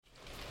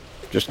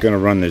Just going to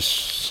run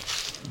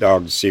this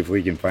dog to see if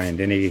we can find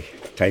any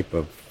type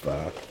of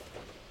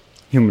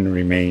human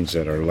remains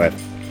that are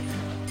left.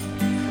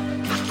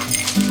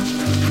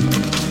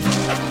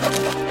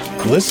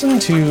 Listen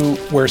to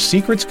Where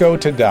Secrets Go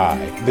to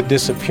Die, The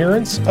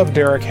Disappearance of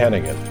Derek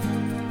Hennigan.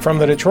 From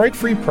the Detroit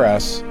Free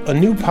Press, a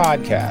new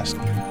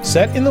podcast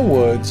set in the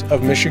woods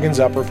of Michigan's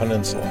Upper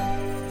Peninsula.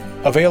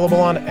 Available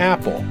on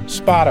Apple,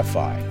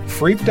 Spotify,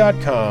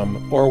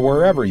 Freep.com, or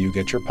wherever you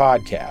get your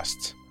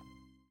podcasts.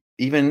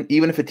 Even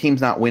if a team's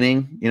not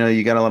winning,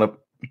 you got a lot of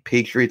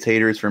Patriots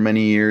haters for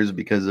many years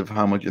because of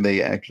how much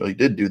they actually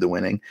did do the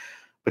winning.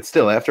 But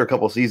still, after a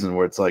couple of seasons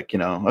where it's like,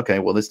 okay,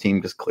 well, this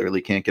team just clearly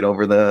can't get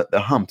over the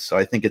hump. So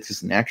I think it's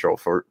just natural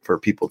for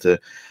people to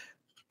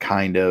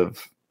kind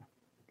of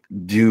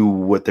do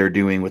what they're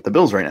doing with the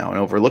Bills right now and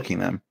overlooking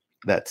them.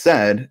 That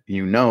said,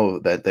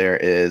 that there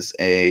is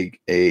a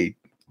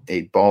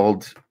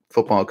bald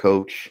football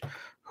coach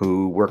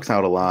who works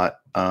out a lot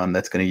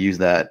that's going to use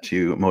that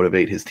to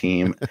motivate his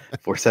team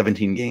for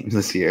 17 games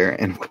this year.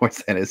 And of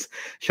course, that is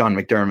Sean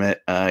McDermott.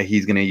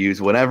 He's going to use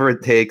whatever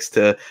it takes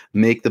to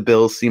make the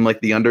Bills seem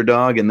like the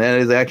underdog. And that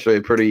is actually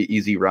a pretty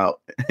easy route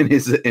in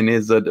his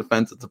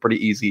defense. It's a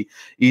pretty easy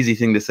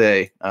thing to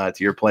say to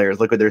your players.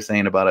 Look what they're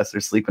saying about us.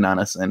 They're sleeping on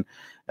us. And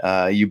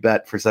you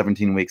bet for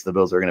 17 weeks, the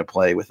Bills are going to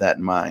play with that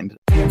in mind.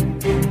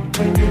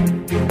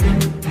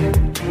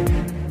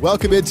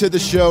 Welcome into the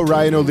show.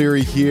 Ryan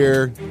O'Leary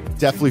here.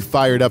 Definitely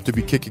fired up to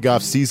be kicking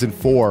off season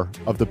 4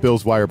 of the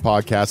Bills Wire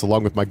podcast,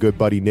 along with my good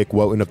buddy Nick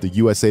Wojton of the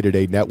USA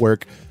Today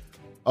Network.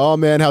 Oh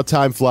man, how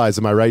time flies.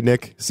 Am I right,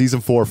 Nick? Season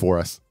 4 for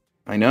us.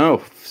 I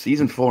know.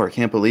 Season 4. I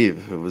can't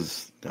believe it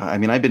was.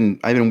 I've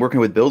been working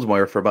with Bills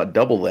Wire for about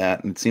double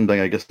that, and it seemed like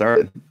I just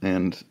started.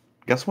 And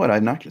guess what?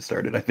 I've not just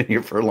started. I've been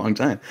here for a long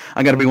time.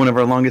 I got to be one of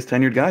our longest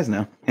tenured guys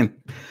now. And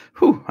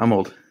I'm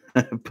old.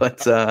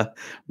 But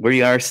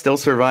we are still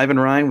surviving,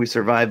 Ryan. We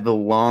survived the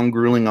long,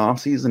 grueling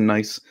offseason.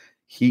 Nice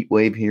heat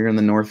wave here in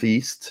the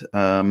Northeast.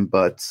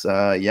 But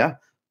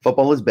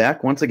football is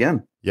back once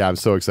again. Yeah, I'm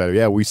so excited.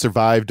 Yeah, we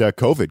survived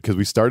COVID because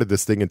we started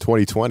this thing in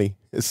 2020.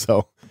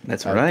 So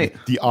that's right.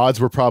 The odds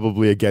were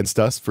probably against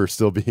us for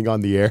still being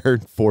on the air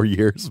in 4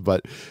 years.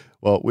 But,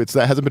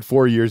 that hasn't been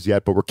 4 years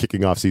yet, but we're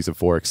kicking off season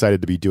 4.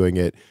 Excited to be doing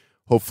it.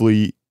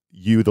 Hopefully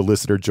you, the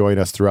listener, join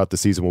us throughout the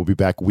season. We'll be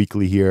back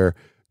weekly here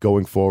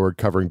going forward,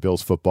 covering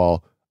Bills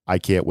football. I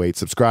can't wait.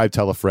 Subscribe,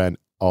 tell a friend,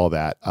 all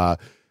that.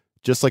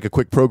 Just like a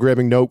quick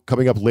programming note,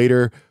 coming up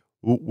later,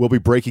 we'll be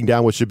breaking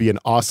down what should be an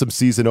awesome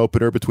season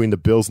opener between the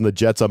Bills and the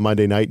Jets on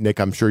Monday night. Nick,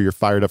 I'm sure you're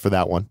fired up for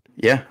that one.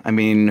 Yeah, I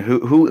mean,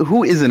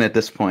 who isn't at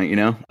this point?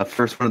 A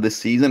first one of this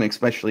season,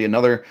 especially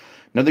another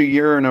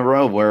year in a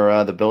row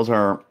where the Bills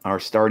are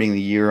starting the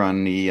year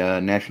on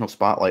the national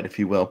spotlight, if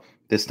you will.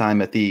 This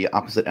time at the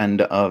opposite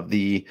end of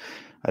the,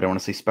 I don't want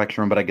to say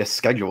spectrum, but I guess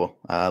schedule.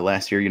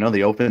 Last year,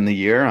 they opened the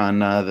year on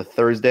the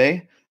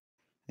Thursday,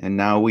 and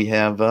now we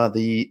have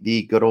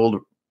the good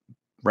old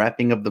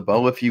wrapping of the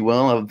bow, if you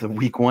will, of the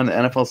Week 1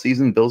 NFL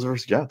season, Bills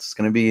versus Jets. It's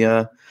going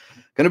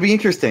to be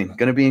interesting.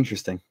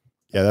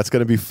 Yeah, that's going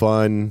to be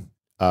fun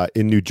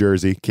in New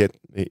Jersey.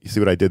 You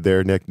see what I did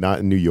there, Nick? Not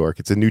in New York.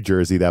 It's in New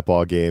Jersey, that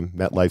ball game,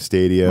 MetLife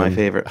Stadium. My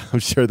favorite. I'm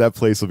sure that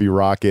place will be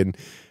rocking.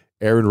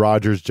 Aaron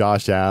Rodgers,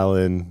 Josh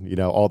Allen,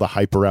 all the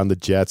hype around the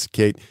Jets.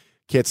 Can't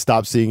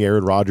stop seeing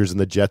Aaron Rodgers and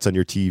the Jets on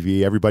your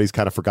TV. Everybody's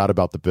kind of forgot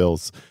about the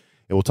Bills,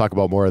 and we'll talk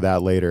about more of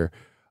that later.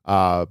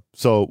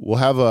 So we'll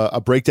have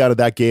a breakdown of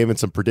that game and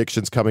some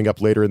predictions coming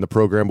up later in the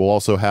program. We'll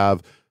also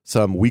have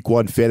some Week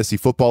 1 fantasy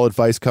football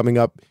advice coming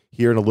up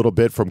here in a little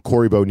bit from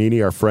Corey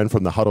Bonini, our friend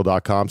from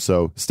thehuddle.com.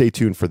 So stay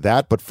tuned for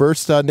that. But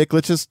first, Nick,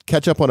 let's just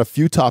catch up on a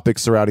few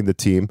topics surrounding the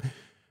team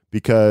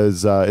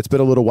because it's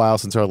been a little while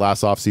since our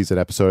last offseason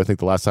episode. I think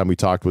the last time we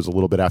talked was a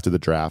little bit after the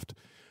draft.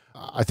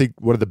 I think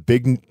one of the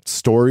big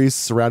stories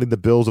surrounding the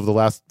Bills over the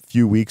last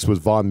few weeks was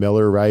Von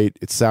Miller, right?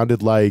 It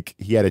sounded like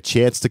he had a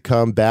chance to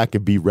come back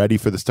and be ready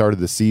for the start of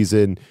the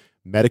season.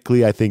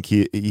 Medically, I think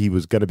he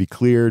was going to be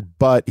cleared,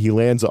 but he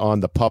lands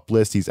on the PUP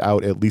list. He's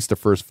out at least the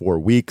first 4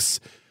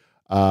 weeks.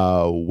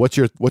 What's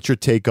your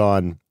take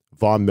on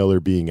Von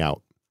Miller being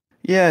out?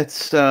 Yeah,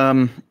 it's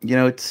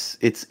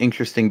it's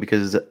interesting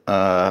because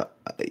I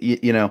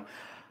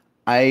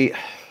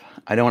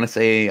don't want to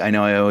say I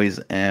know I always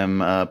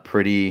am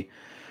pretty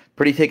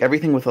take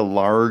everything with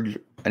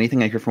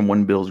anything I hear from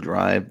one Bills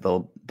drive,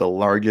 the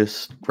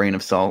largest grain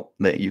of salt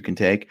that you can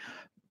take.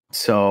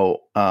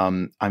 So,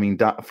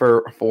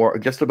 for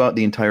just about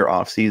the entire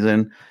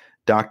offseason,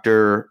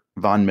 Dr.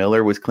 Von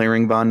Miller was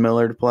clearing Von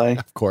Miller to play.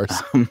 Of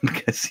course.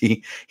 Because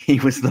he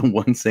was the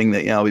one saying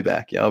that, I'll be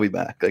back. Yeah, I'll be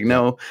back. Like,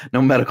 no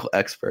medical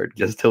expert,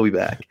 just he'll be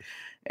back.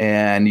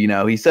 And,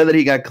 he said that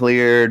he got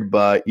cleared,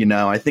 but,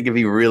 I think if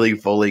he really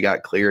fully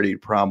got cleared,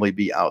 he'd probably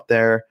be out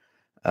there.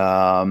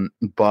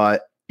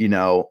 But,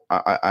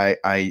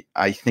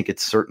 I think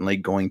it's certainly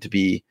going to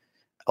be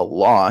a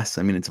loss.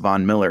 I mean, it's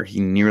Von Miller. He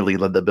nearly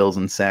led the Bills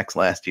in sacks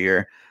last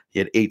year. He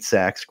had 8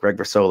 sacks. Greg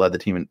Rousseau led the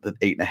team at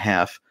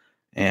 8.5.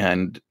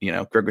 And,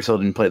 Greg Rousseau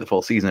didn't play the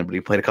full season, but he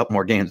played a couple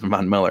more games than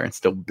Von Miller and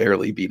still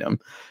barely beat him.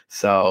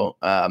 So,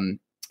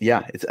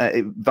 Yeah, it's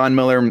Von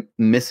Miller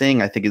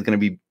missing. I think is going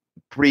to be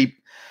pretty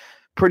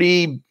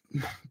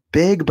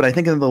big, but I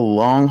think in the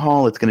long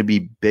haul, it's going to be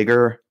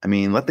bigger. I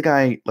mean, let the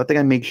guy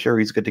make sure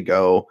he's good to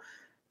go.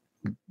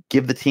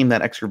 Give the team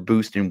that extra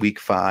boost in week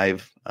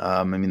 5.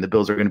 I mean, the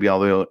Bills are going to be all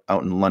the way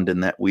out in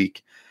London that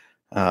week.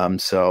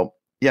 So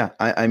yeah,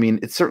 I mean,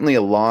 it's certainly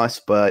a loss,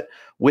 but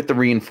with the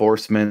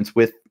reinforcements,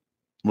 with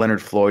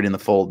Leonard Floyd in the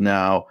fold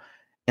now,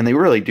 and they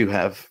really do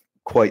have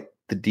quite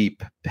the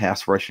deep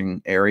pass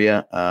rushing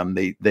area.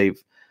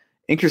 They've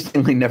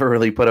interestingly never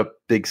really put up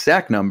big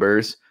sack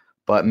numbers,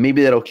 but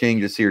maybe that'll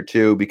change this year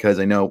too, because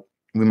I know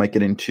we might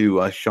get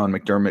into Sean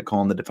McDermott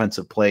calling the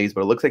defensive plays,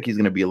 but it looks like he's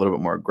going to be a little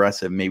bit more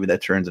aggressive. Maybe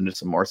that turns into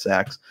some more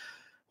sacks.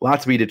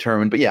 Lots to be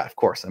determined, but yeah, of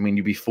course. I mean,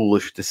 you'd be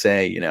foolish to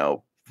say,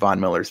 Von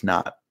Miller's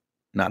not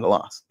a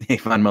loss.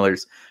 Von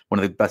Miller's one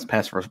of the best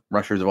pass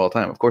rushers of all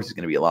time. Of course, he's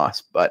going to be a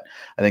loss, but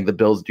I think the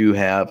Bills do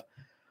have,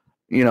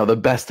 the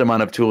best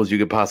amount of tools you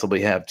could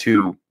possibly have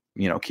to,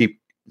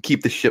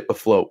 keep the ship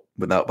afloat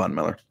without Von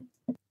Miller.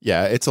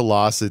 Yeah, it's a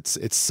loss.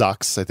 It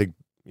sucks. I think,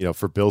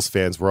 for Bills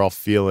fans, we're all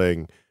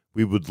feeling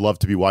we would love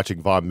to be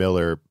watching Von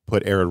Miller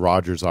put Aaron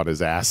Rodgers on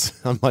his ass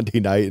on Monday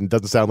night. And it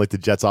doesn't sound like the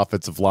Jets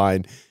offensive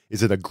line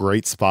is in a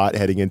great spot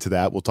heading into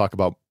that. We'll talk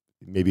about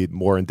maybe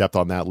more in depth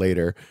on that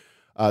later.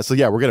 So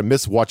yeah, we're going to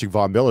miss watching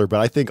Von Miller,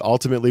 but I think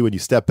ultimately when you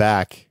step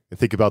back and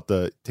think about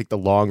take the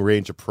long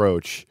range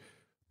approach,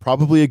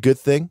 probably a good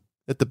thing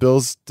that the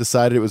Bills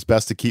decided it was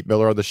best to keep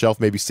Miller on the shelf,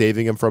 maybe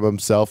saving him from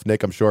himself.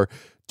 Nick, I'm sure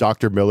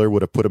Dr. Miller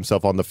would have put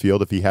himself on the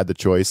field if he had the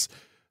choice.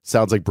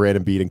 Sounds like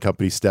Brandon Beane and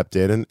company stepped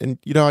in, and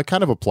I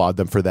kind of applaud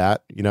them for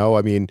that.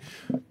 I mean,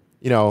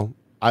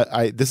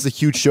 this is a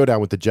huge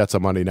showdown with the Jets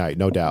on Monday night,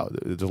 no doubt.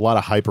 There's a lot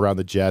of hype around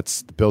the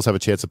Jets. The Bills have a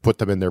chance to put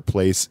them in their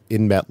place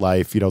in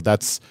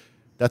MetLife.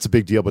 That's a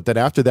big deal. But then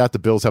after that, the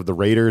Bills have the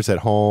Raiders at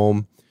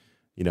home.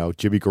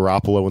 Jimmy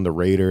Garoppolo and the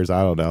Raiders.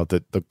 I don't know.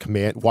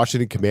 The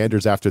Washington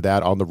Commanders after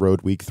that on the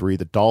road week 3.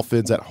 The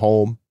Dolphins at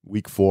home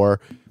week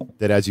 4.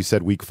 Then, as you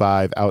said, week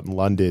 5 out in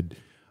London.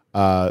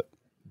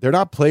 They're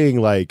not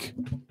playing like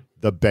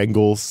the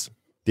Bengals,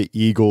 the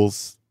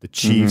Eagles, the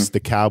Chiefs,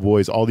 the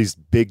Cowboys, all these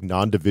big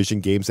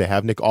non-division games they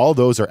have, Nick. All of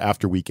those are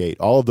after week 8.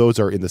 All of those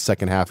are in the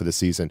second half of the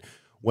season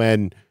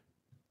when,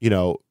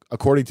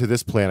 according to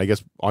this plan, I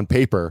guess on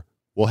paper,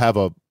 we'll have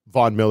a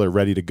Von Miller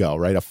ready to go,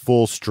 right? A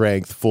full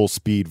strength, full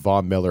speed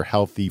Von Miller,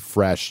 healthy,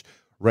 fresh,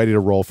 ready to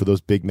roll for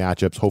those big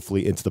matchups,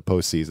 hopefully into the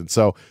postseason.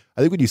 So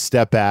I think when you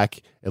step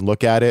back and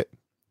look at it,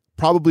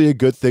 probably a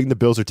good thing the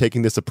Bills are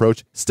taking this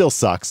approach. Still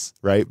sucks,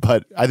 right?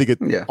 But I think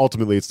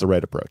ultimately it's the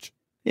right approach.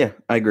 Yeah,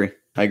 I agree.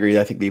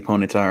 I think the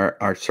opponents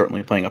are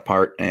certainly playing a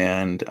part.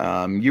 And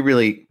you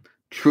really,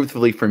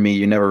 truthfully for me,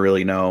 you never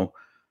really know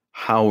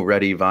how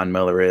ready Von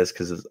Miller is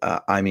because,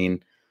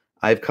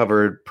 I've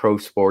covered pro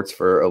sports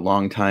for a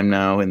long time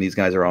now, and these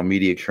guys are all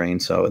media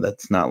trained. So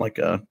that's not like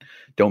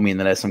don't mean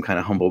that as some kind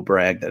of humble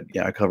brag that,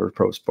 I cover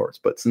pro sports.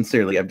 But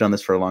sincerely, I've done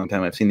this for a long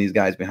time. I've seen these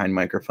guys behind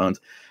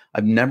microphones.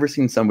 I've never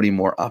seen somebody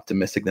more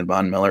optimistic than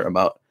Von Miller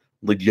about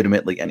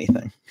legitimately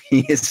anything.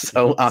 He is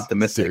so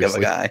optimistic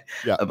Seriously. of a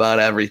guy about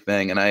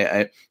everything. And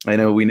I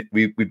know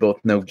we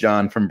both know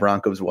John from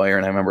Broncos Wire,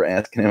 and I remember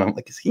asking him, I'm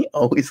like, is he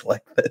always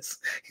like this?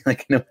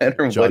 Like, no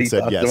matter John what he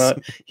said talks yes.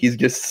 about, he's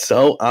just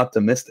so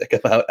optimistic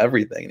about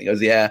everything. And he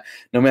goes, yeah,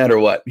 no matter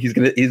what, he's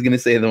gonna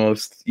say the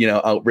most,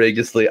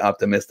 outrageously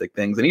optimistic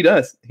things. And he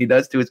does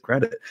to his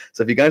credit.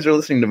 So if you guys are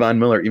listening to Von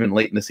Miller, even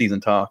late in the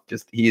season talk,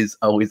 he is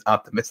always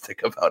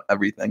optimistic about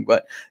everything.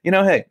 But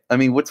hey,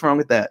 what's wrong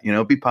with that?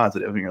 Be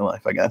positive in your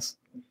life, I guess.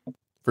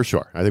 For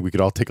sure. I think we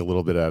could all take a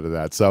little bit out of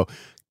that. So,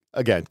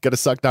 again, gonna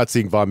suck not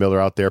seeing Von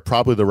Miller out there.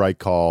 Probably the right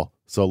call.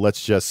 So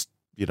let's just,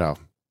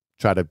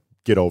 try to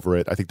get over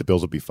it. I think the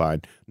Bills will be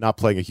fine. Not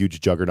playing a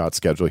huge juggernaut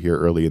schedule here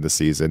early in the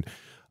season.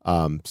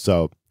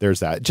 So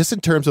there's that. Just in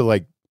terms of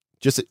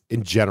just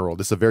in general,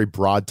 this is a very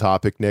broad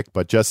topic, Nick,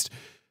 but just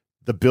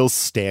the Bills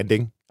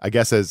standing, I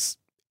guess, as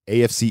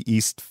AFC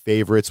East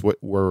favorites,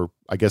 where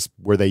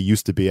they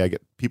used to be.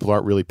 People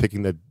aren't really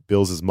picking the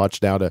Bills as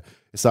much now.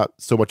 It's not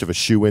so much of a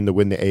shoe-in to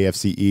win the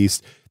AFC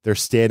East. They're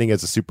standing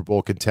as a Super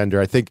Bowl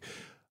contender. I think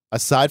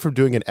aside from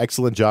doing an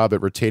excellent job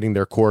at retaining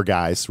their core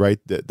guys, right,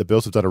 the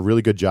Bills have done a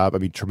really good job.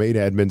 Tremaine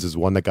Edmonds is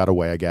one that got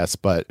away, I guess,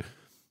 but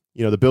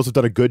the Bills have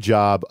done a good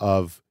job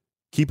of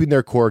keeping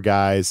their core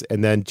guys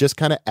and then just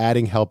kind of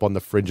adding help on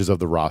the fringes of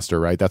the roster,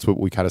 right? That's what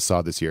we kind of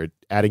saw this year.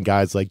 Adding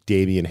guys like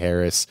Damian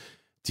Harris,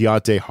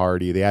 Deontay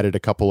Hardy. They added a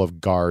couple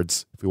of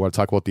guards. If we want to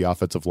talk about the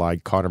offensive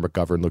line, Connor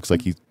McGovern looks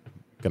like he's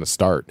going to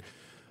start.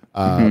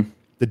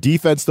 The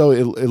defense, though,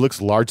 it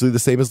looks largely the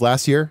same as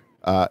last year.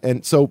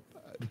 And so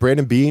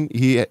Brandon Beane,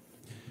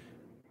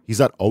 he's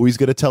not always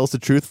going to tell us the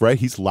truth, right?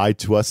 He's lied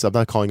to us. I'm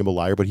not calling him a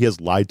liar, but he has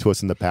lied to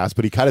us in the past.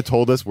 But he kind of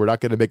told us we're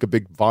not going to make a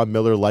big Von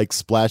Miller-like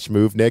splash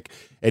move, Nick.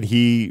 And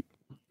he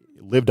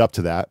lived up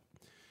to that.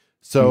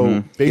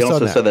 So he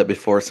also said that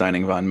before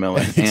signing Von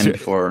Miller and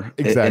before.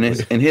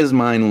 Exactly. In his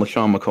mind,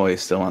 LaShawn McCoy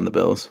is still on the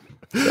Bills.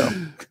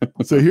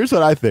 So here's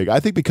what I think. I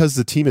think because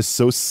the team is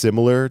so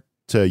similar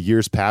to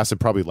years past and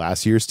probably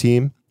last year's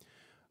team,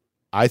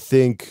 I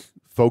think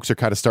folks are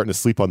kind of starting to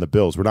sleep on the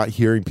Bills. We're not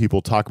hearing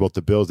people talk about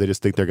the Bills. They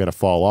just think they're going to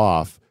fall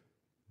off.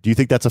 Do you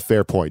think that's a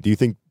fair point? Do you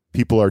think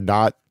people are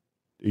not,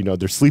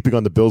 they're sleeping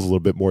on the Bills a little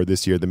bit more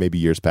this year than maybe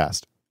years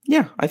past?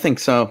 Yeah, I think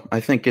so.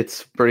 I think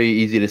it's pretty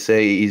easy to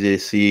say, easy to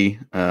see.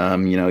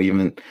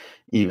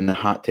 Even the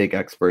hot take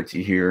experts,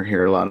 you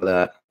hear a lot of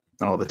that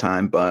all the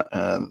time. But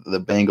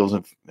the Bengals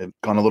have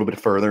gone a little bit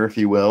further, if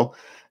you will.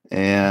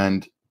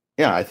 And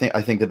yeah, I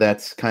think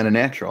that's kind of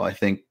natural. I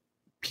think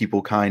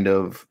people kind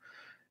of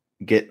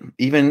get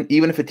even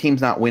if a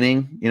team's not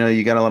winning,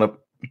 you got a lot of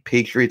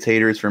Patriots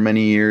haters for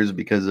many years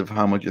because of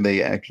how much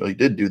they actually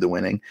did do the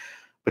winning.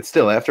 But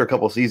still, after a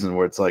couple of seasons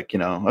where it's like,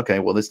 okay,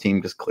 well, this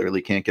team just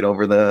clearly can't get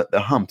over the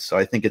hump. So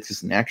I think it's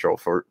just natural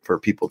for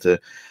people to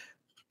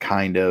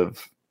kind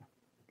of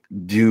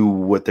do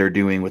what they're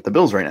doing with the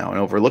Bills right now and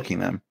overlooking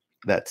them.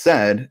 That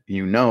said,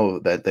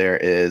 that there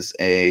is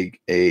a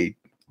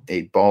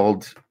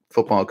bald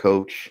football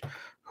coach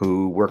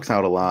who works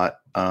out a lot,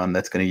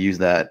 that's going to use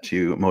that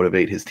to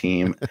motivate his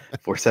team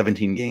for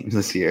 17 games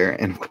this year.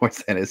 And of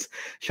course, that is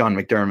Sean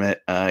McDermott.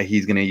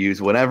 He's going to use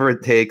whatever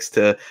it takes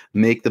to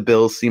make the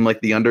Bills seem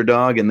like the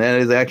underdog. And that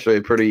is actually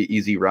a pretty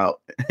easy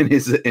route in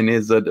his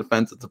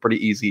defense. It's a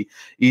pretty easy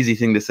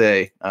thing to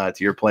say to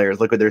your players.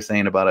 Look what they're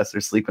saying about us.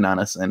 They're sleeping on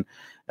us. And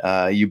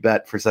you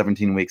bet for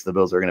 17 weeks, the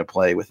Bills are going to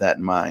play with that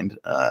in mind,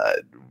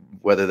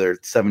 whether they're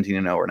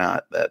 17-0 or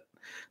not, that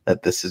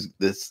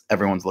this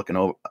everyone's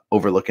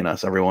overlooking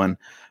us. Everyone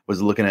was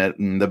looking at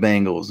the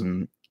Bengals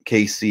and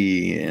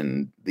KC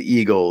and the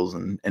Eagles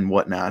and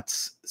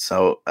whatnots.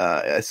 So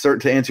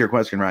to answer your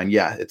question, Ryan,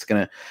 yeah,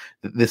 the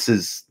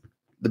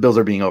Bills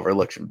are being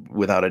overlooked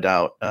without a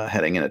doubt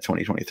heading into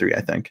 2023,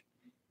 I think.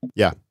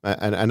 Yeah.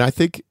 And I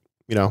think,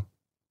 I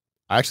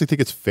actually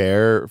think it's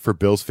fair for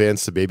Bills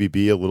fans to maybe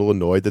be a little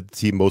annoyed that the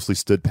team mostly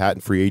stood pat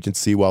in free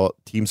agency while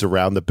teams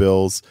around the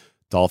Bills,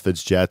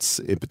 Dolphins, Jets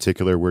in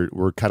particular,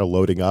 we're kind of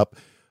loading up.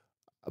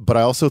 But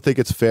I also think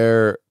it's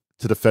fair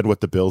to defend what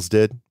the Bills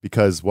did,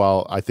 because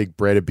while I think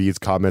Brandon Beane's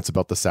comments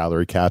about the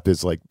salary cap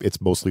is like, it's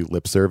mostly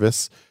lip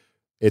service,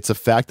 it's a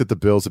fact that the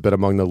Bills have been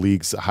among the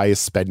league's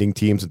highest spending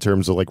teams in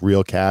terms of like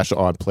real cash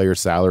on player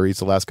salaries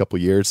the last couple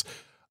of years.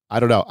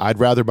 I don't know. I'd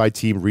rather my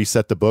team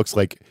reset the books.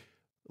 Like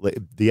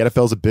the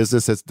NFL is a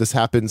business. This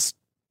happens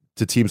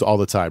to teams all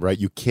the time, right?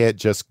 You can't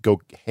just go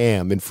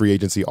ham in free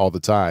agency all the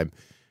time.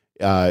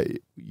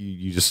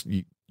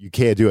 You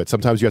can't do it.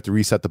 Sometimes you have to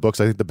reset the books.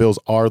 I think the Bills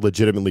are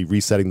legitimately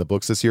resetting the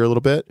books this year a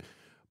little bit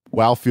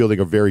while fielding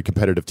a very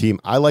competitive team.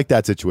 I like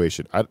that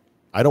situation.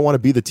 I don't want to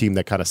be the team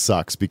that kind of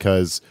sucks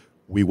because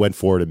we went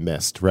for it and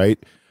missed, right?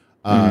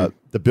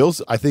 The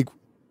Bills, I think,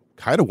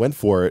 kind of went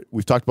for it.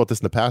 We've talked about this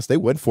in the past. They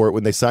went for it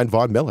when they signed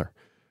Von Miller.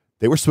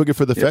 They were swinging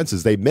for the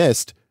fences. They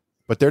missed,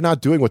 but they're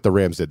not doing what the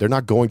Rams did. They're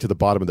not going to the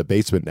bottom of the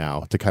basement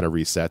now to kind of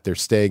reset. They're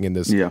staying in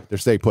this. Yeah. They're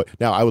staying put.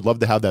 Now, I would love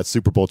to have that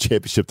Super Bowl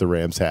championship the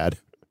Rams had,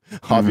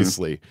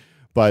 obviously,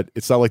 but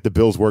it's not like the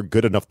Bills weren't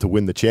good enough to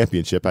win the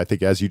championship. I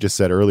think, as you just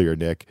said earlier,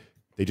 Nick,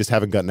 they just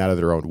haven't gotten out of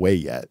their own way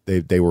yet.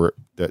 It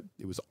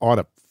was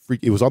on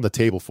the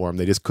table for them.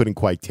 They just couldn't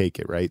quite take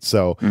it, right?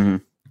 So I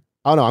don't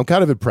know. I'm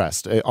kind of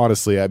impressed,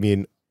 honestly. I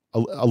mean,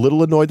 a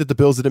little annoyed that the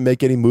Bills didn't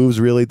make any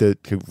moves really to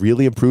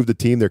really improve the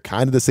team. They're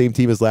kind of the same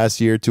team as last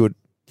year to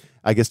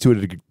a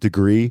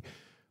degree,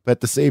 but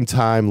at the same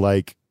time,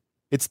 like,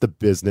 it's the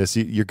business.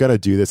 You're going to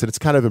do this, and it's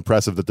kind of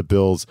impressive that the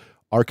Bills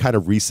are kind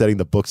of resetting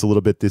the books a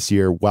little bit this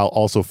year while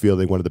also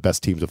fielding one of the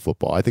best teams of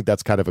football. I think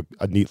that's kind of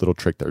a neat little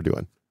trick they're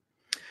doing.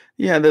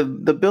 Yeah, the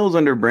Bills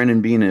under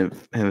Brandon Beane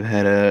have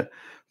had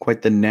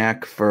quite the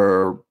knack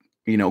for,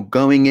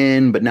 going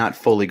in but not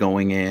fully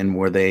going in,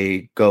 where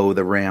they go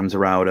the Rams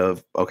route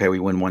of, okay, we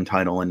win one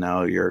title and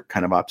now you're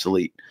kind of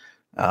obsolete.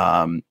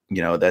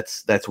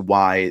 That's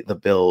why the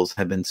Bills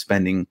have been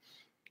spending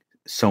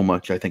so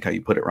much. I think how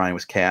you put it, Ryan,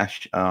 was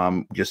cash,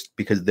 just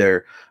because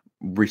they're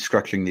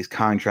restructuring these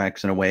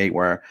contracts in a way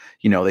where,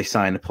 they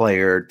sign a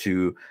player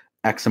to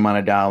X amount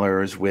of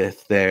dollars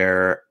with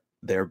their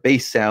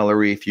base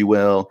salary, if you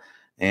will,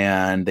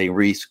 and they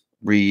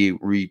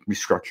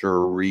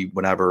restructure,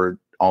 whatever,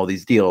 all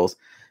these deals,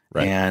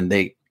 right, and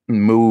they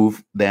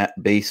move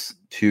that base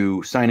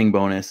to signing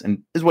bonus,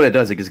 and is what it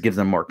does. It just gives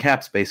them more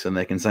cap space and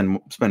they can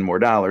spend more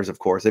dollars. Of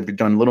course, they've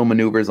done little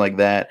maneuvers like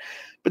that,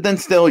 but then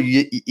still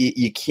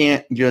you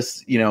can't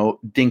just,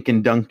 dink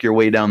and dunk your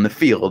way down the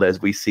field, as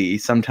we see.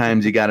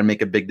 Sometimes you got to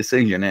make a big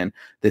decision. And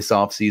this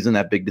offseason,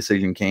 that big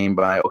decision came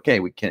by, okay,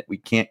 we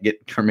can't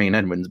get Tremaine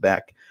Edmunds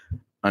back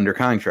under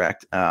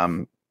contract.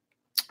 And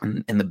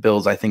the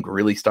Bills, I think,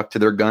 really stuck to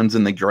their guns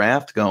in the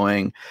draft,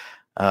 going,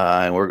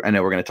 I know we're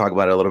going to talk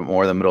about it a little bit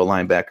more, the middle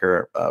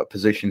linebacker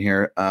position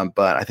here.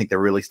 But I think they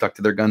really stuck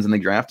to their guns in the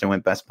draft and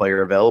went best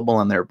player available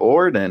on their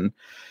board. And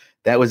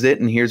that was it.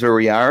 And here's where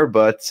we are.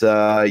 But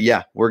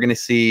we're going to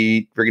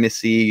see,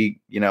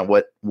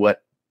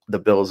 what the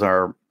Bills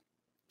are,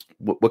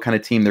 what kind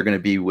of team they're going to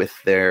be with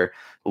their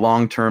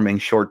long-term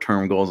and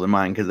short-term goals in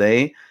mind.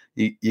 Because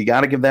you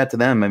got to give that to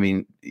them. I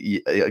mean,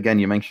 again,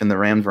 you mentioned the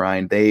Rams,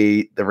 Ryan.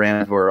 The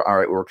Rams were, all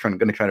right, we're going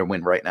to try to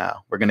win right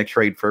now. We're going to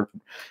trade for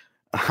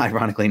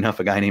ironically enough,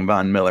 a guy named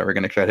Von Miller are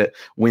going to try to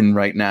win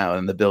right now.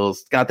 And the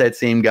Bills got that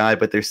same guy,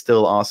 but they're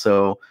still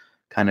also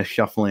kind of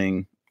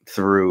shuffling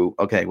through.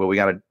 Okay, well, we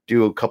got to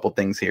do a couple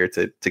things here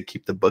to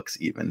keep the books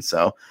even.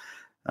 So,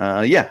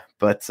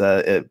 but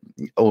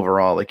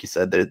overall, like you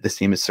said, this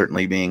team is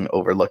certainly being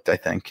overlooked, I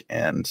think.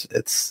 And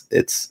it's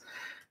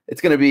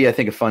going to be, I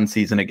think, a fun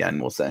season again,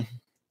 we'll say.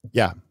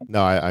 Yeah,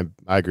 no, I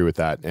agree with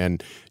that.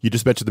 And you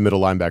just mentioned the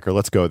middle linebacker.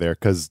 Let's go there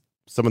because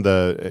some of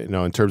the,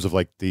 in terms of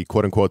like the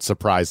quote unquote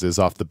surprises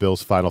off the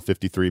Bills' final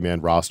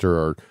 53-man roster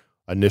or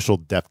initial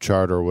depth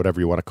chart or whatever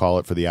you want to call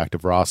it for the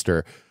active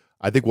roster,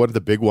 I think one of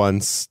the big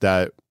ones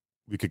that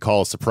we could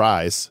call a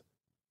surprise,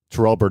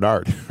 Terrell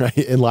Bernard, right,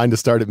 in line to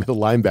start at middle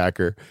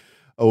linebacker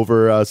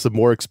over some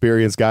more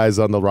experienced guys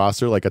on the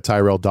roster like a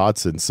Tyrell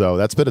Dodson. So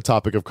that's been a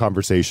topic of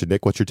conversation.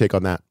 Nick, what's your take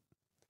on that?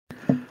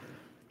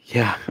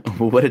 Yeah,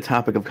 what a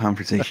topic of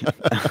conversation.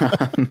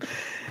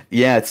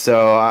 Yeah,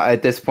 so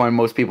at this point,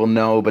 most people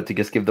know, but to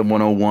just give the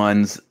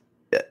 101s,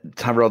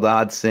 Tyrell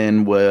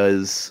Dodson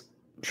was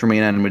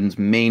Tremaine Edmonds'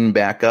 main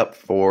backup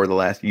for the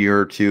last year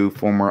or two,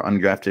 former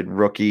undrafted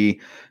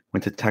rookie,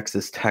 went to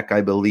Texas Tech,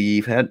 I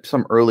believe, had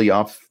some early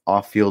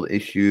off-field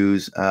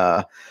issues.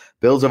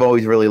 Bills have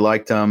always really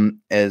liked him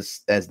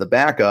as the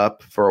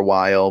backup for a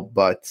while,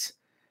 but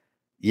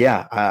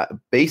yeah,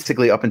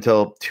 basically up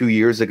until 2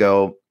 years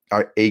ago,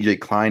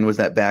 AJ Klein was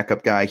that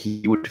backup guy.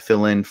 He would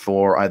fill in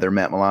for either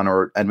Matt Milano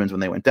or Edmonds when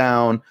they went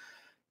down.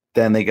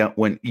 Then they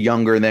went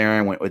younger there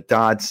and went with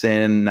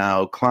Dodson.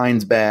 Now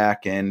Klein's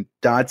back, and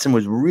Dodson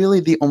was really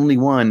the only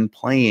one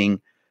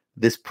playing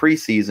this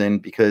preseason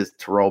because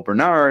Terrell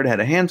Bernard had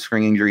a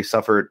hamstring injury,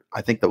 suffered,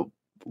 I think, the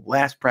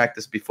last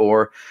practice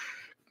before.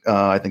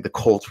 I think the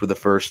Colts were the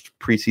first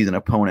preseason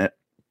opponent.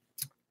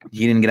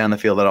 He didn't get on the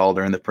field at all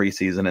during the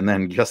preseason, and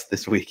then just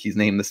this week he's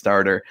named the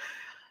starter.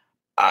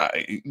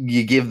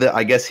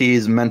 I guess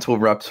his mental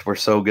reps were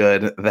so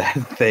good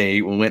that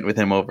they went with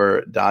him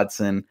over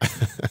Dodson.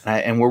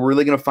 And we're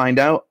really going to find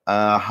out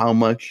how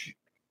much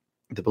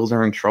the Bills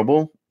are in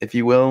trouble, if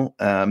you will.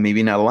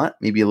 Maybe not a lot,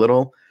 maybe a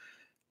little.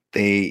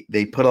 They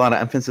put a lot of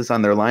emphasis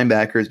on their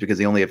linebackers because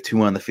they only have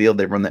two on the field.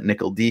 They run that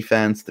nickel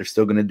defense. They're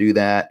still going to do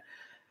that.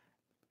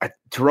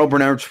 Terrell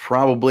Bernard's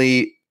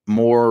probably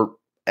more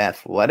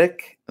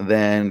athletic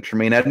than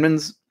Tremaine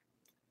Edmonds.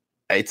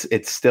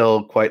 It's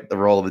still quite the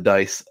roll of the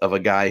dice of a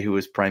guy who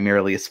was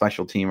primarily a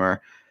special teamer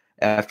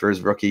after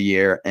his rookie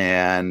year.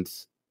 And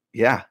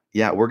yeah,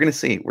 we're going to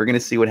see. We're going to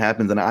see what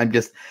happens.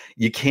 And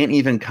you can't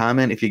even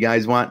comment. If you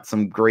guys want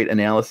some great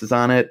analysis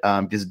on it,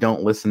 just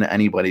don't listen to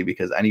anybody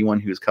because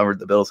anyone who's covered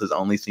the Bills has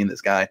only seen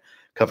this guy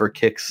cover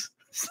kicks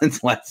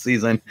since last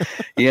season.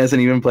 He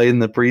hasn't even played in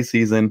the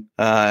preseason.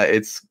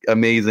 It's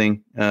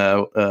amazing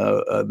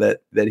that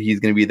he's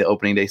going to be the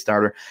opening day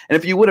starter. And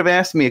if you would have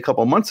asked me a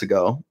couple months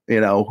ago,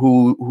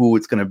 who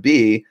it's going to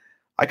be,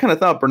 I kind of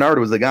thought Bernard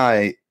was the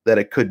guy that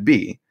it could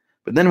be.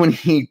 But then when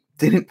he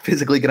didn't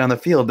physically get on the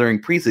field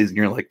during preseason,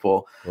 you're like,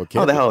 well,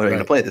 how the hell are they going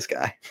to play this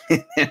guy?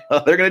 They're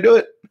going to do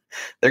it.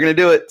 They're going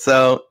to do it.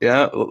 So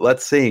yeah,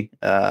 let's see.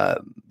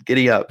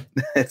 Giddy up.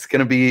 It's going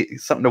to be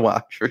something to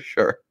watch for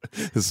sure.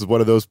 This is one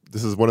of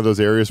those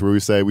areas where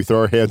we throw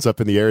our hands up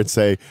in the air and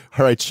say,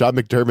 all right, Sean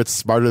McDermott's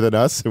smarter than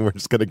us and we're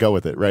just going to go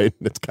with it. Right.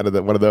 It's kind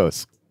of one of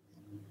those.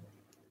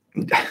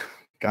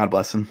 God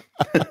bless him.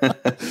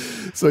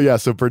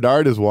 So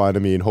Bernard is one. I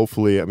mean,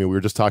 hopefully, we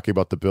were just talking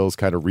about the Bills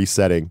kind of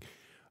resetting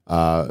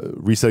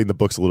the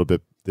books a little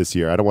bit this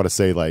year. I don't want to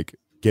say like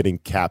getting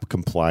cap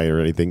compliant or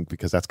anything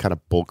because that's kind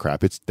of bull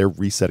crap. They're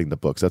resetting the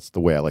books. That's the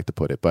way I like to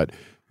put it. But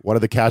one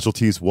of the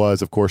casualties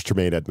was, of course,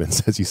 Tremaine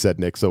Edmonds, as you said,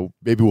 Nick. So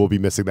maybe we'll be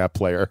missing that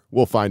player.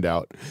 We'll find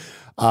out.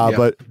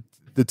 But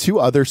the two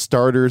other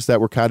starters that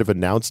were kind of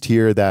announced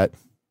here that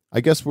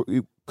I guess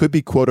could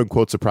be quote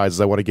unquote surprises.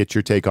 I want to get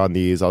your take on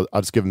these. I'll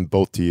just give them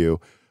both to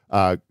you.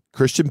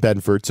 Christian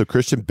Benford. So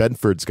Christian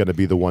Benford's going to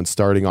be the one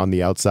starting on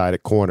the outside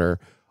at corner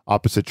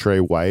opposite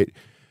Trey White.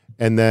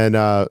 And then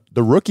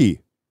the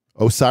rookie,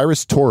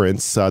 O'Cyrus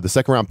Torrence, the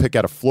second round pick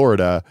out of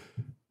Florida,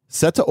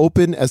 set to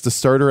open as the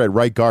starter at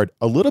right guard.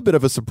 A little bit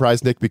of a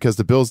surprise, Nick, because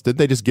the Bills, didn't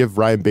they just give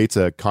Ryan Bates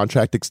a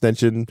contract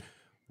extension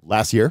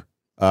last year?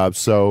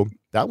 So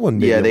that one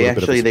may be a little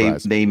bit of a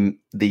surprise.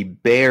 The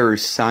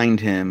Bears signed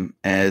him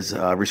as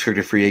a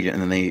restricted free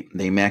agent, and then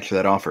they matched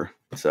that offer.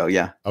 So,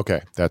 yeah.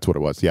 Okay, that's what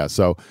it was. Yeah,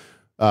 so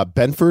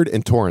Benford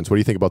and Torrence, what do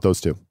you think about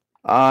those two?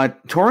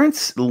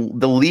 Torrence, the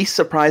least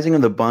surprising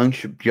of the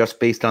bunch, just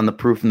based on the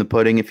proof in the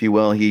pudding, if you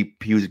will. He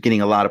was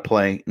getting a lot of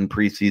play in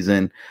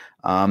preseason.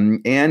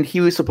 And he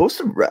was supposed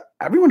to,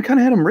 everyone kind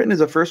of had him written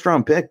as a first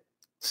round pick.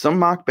 Some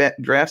mock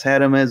drafts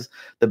had him as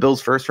the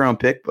Bills' first round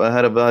pick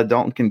ahead of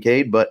Dalton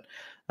Kincaid, but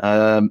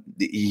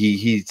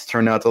he's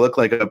turned out to look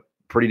like a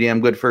pretty damn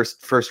good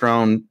first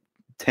round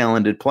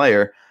talented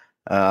player.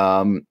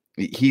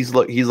 He's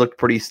looked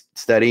pretty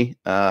steady.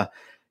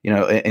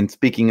 And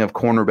speaking of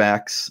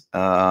cornerbacks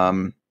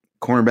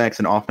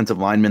and offensive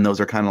linemen, those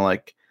are kind of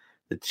like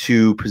the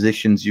two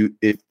positions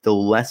if the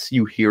less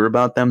you hear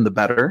about them, the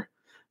better.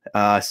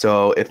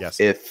 So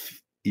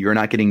if you're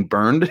not getting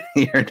burned,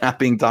 you're not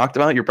being talked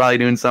about, you're probably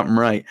doing something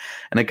right.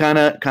 And it kind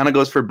of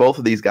goes for both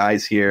of these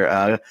guys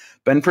here.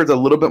 Benford's a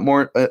little bit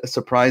more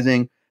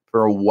surprising.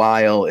 For a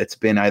while, it's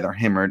been either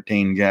him or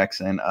Dane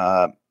Jackson.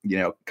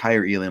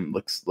 Kyer Elam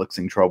looks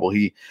in trouble.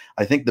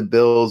 I think the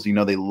Bills,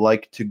 they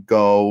like to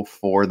go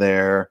for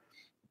their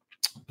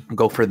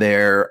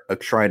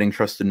tried and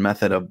trusted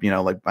method of,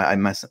 like I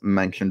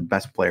mentioned,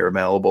 best player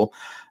available.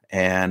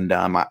 And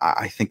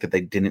I think that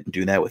they didn't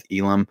do that with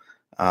Elam.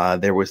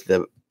 There was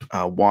the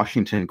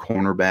Washington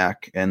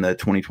cornerback in the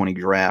 2020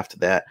 draft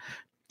that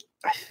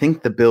I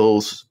think the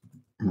Bills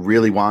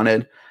really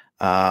wanted.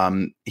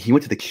 He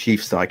went to the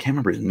Chiefs, though. I can't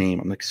remember his name.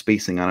 I'm like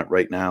spacing on it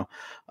right now.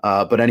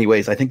 But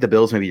anyways, I think the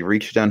Bills maybe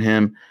reached on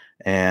him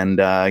and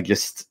Trent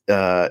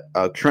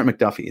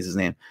McDuffie is his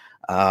name.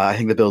 I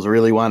think the Bills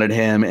really wanted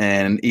him,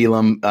 and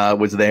Elam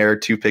was there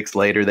 2 picks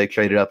later. They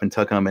traded up and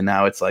took him, and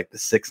now it's like the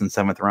 6th and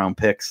 7th round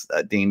picks,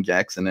 Dane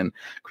Jackson and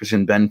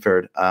Christian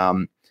Benford,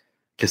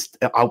 just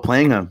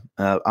outplaying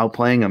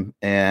him.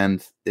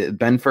 And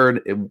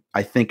Benford,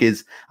 I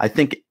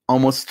think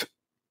almost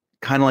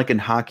kind of like in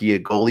hockey, a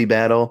goalie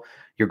battle.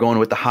 You're going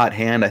with the hot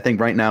hand. I think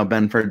right now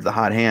Benford's the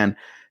hot hand.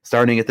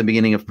 Starting at the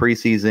beginning of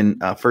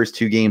preseason, first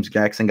 2 games,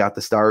 Jackson got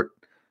the start.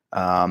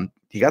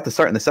 He got the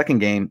start in the second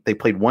game. They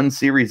played 1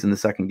 series in the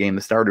second game.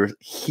 The starters,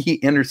 he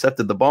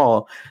intercepted the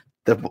ball.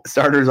 The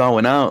starters all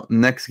went out.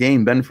 Next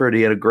game, Benford,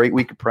 he had a great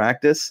week of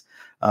practice,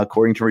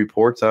 according to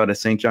reports out of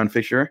St. John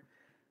Fisher.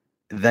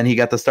 Then he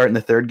got the start in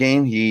the third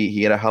game.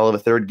 He had a hell of a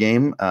third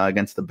game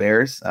against the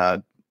Bears.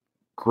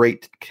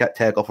 Great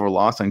tackle for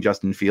loss on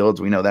Justin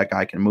Fields. We know that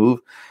guy can move.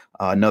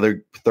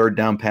 Another third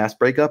down pass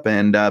breakup,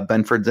 and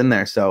Benford's in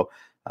there. So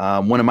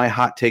one of my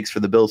hot takes for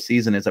the Bills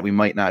season is that we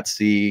might not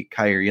see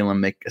Kyer Elam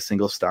make a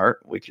single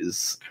start,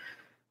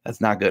 that's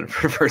not good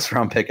for a first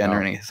round pick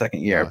entering a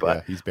second year,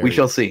 but we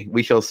shall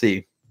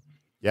see.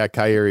 Yeah,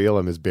 Kyer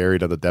Elam is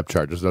buried on the depth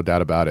chart. There's no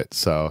doubt about it.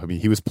 So, I mean,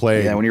 he was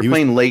playing. Yeah, when you're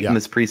playing late in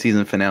this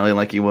preseason finale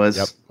like he was.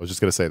 Yep, I was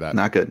just going to say that.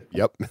 Not good.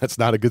 Yep, that's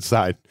not a good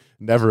sign.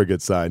 Never a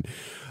good sign.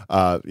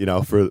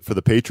 For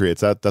the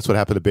Patriots, that's what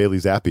happened to Bailey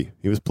Zappi.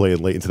 He was playing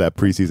late into that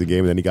preseason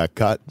game, and then he got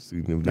cut. So,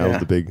 that was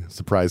the big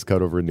surprise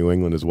cut over in New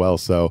England as well.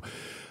 So,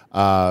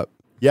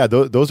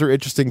 those are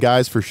interesting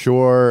guys for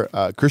sure.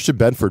 Christian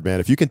Benford, man,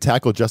 if you can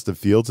tackle Justin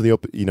Fields in the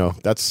open,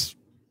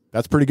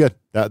 that's pretty good.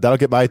 That'll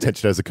get my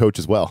attention as a coach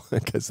as well,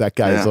 because that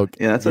guy is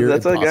that's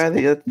a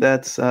guy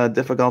that's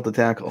difficult to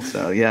tackle.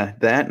 So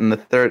that and the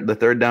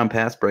third down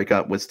pass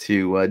breakup was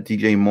to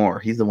DJ Moore.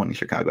 He's the one in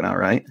Chicago now,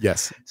 right?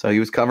 Yes. So he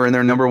was covering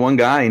their number 1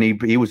 guy, and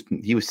he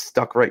was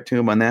stuck right to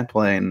him on that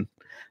play, and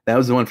that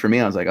was the one for me.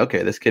 I was like,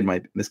 okay, this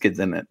kid's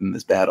in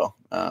this battle.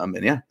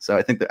 So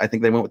I think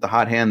they went with the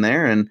hot hand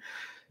there, and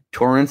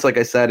Torrance, like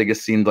I said, it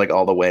just seemed like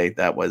all the way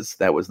that was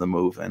the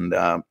move, and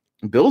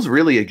Bills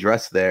really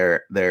addressed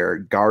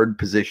their guard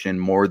position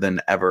more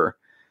than ever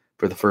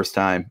for the first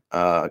time.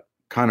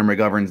 Connor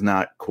McGovern's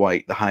not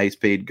quite the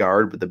highest paid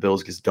guard, but the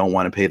Bills just don't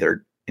want to pay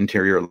their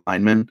interior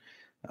linemen.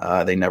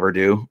 They never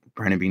do.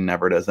 Brandon Beane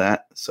never does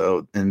that.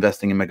 So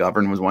investing in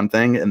McGovern was one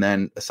thing, and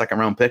then a second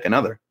round pick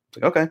another.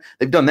 It's like, okay,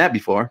 they've done that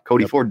before.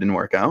 Cody Ford didn't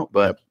work out,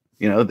 but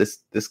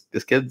this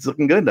kid's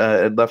looking good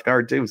at left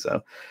guard too.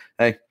 So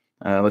hey.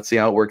 Let's see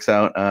how it works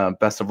out.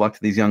 Best of luck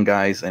to these young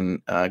guys,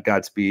 and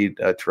Godspeed,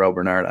 Terrell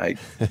Bernard. I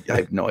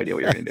have no idea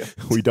what you're going to do.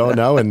 We don't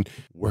know, and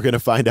we're going to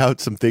find out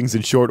some things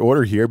in short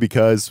order here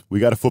because we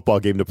got a football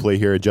game to play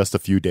here in just a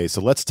few days. So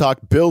let's talk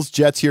Bills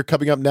Jets here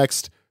coming up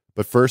next.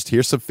 But first,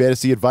 here's some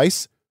fantasy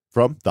advice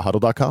from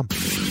thehuddle.com.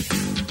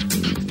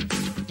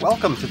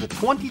 Welcome to the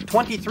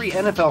 2023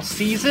 NFL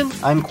season.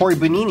 I'm Corey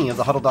Bonini of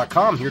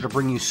thehuddle.com, here to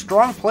bring you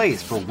strong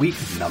plays for week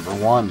number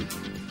 1.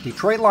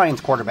 Detroit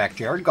Lions quarterback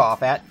Jared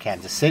Goff at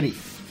Kansas City.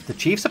 The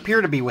Chiefs appear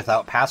to be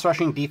without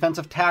pass-rushing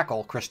defensive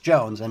tackle Chris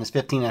Jones and his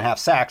 15.5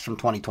 sacks from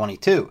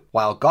 2022,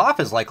 while Goff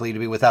is likely to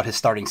be without his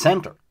starting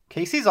center.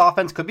 KC's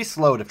offense could be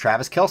slowed if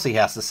Travis Kelce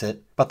has to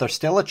sit, but there's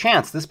still a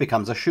chance this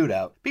becomes a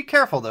shootout. Be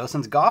careful though,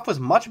 since Goff was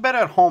much better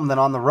at home than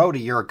on the road a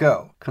year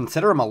ago.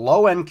 Consider him a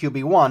low-end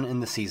QB1 in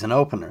the season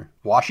opener.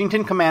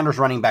 Washington Commanders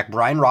running back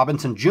Brian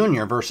Robinson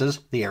Jr. versus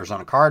the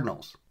Arizona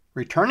Cardinals.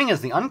 Returning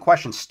as the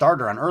unquestioned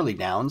starter on early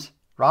downs,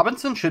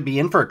 Robinson should be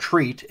in for a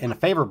treat in a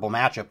favorable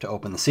matchup to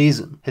open the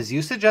season. His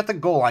usage at the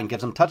goal line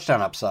gives him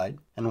touchdown upside,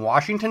 and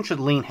Washington should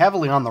lean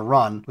heavily on the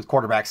run with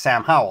quarterback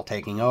Sam Howell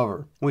taking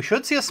over. We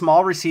should see a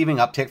small receiving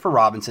uptick for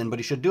Robinson, but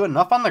he should do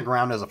enough on the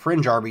ground as a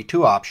fringe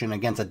RB2 option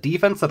against a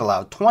defense that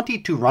allowed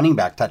 22 running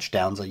back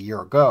touchdowns a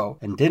year ago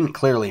and didn't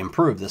clearly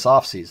improve this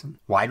offseason.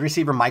 Wide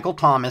receiver Michael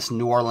Thomas,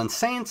 New Orleans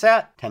Saints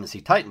at Tennessee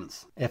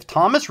Titans. If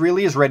Thomas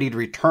really is ready to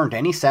return to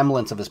any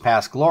semblance of his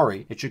past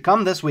glory, it should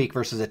come this week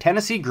versus a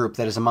Tennessee group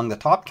that is among the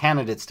top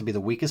candidates to be the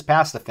weakest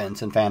pass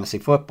defense in fantasy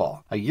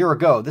football. A year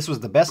ago, this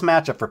was the best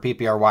matchup for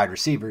PPR wide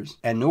receivers,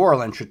 and New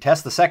Orleans should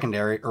test the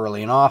secondary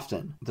early and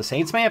often. The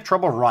Saints may have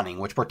trouble running,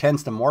 which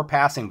portends to more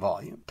passing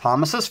volume.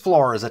 Thomas's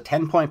floor is a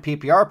 10-point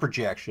PPR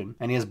projection,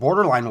 and he has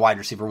borderline wide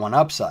receiver 1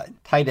 upside.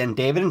 Tight end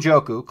David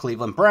Njoku,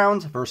 Cleveland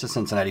Browns versus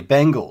Cincinnati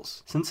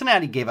Bengals.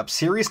 Cincinnati gave up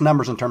serious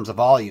numbers in terms of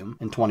volume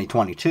in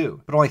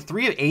 2022, but only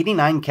 3 of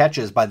 89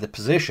 catches by the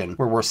position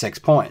were worth 6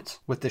 points.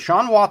 With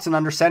Deshaun Watson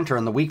under center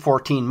in the Week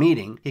 14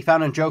 meeting, he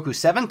found Njoku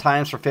 7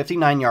 times for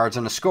 59 yards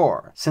and a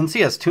score, since he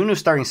has 2 new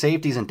starting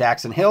safeties in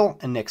Daxton Hill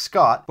and Nick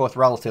Scott, both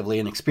relatively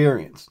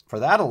inexperienced. For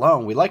that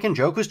alone, we like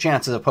Njoku's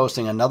chances of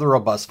posting another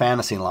robust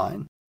fantasy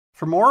line.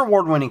 For more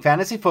award-winning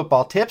fantasy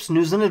football tips,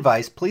 news, and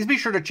advice, please be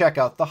sure to check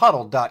out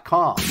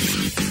thehuddle.com.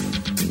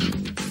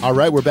 All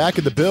right, we're back,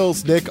 and the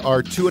Bills, Nick,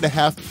 are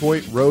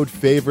 2.5-point road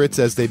favorites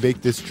as they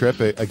make this trip,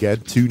 again,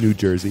 to New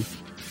Jersey,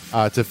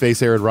 to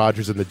face Aaron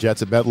Rodgers and the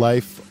Jets at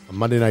MetLife.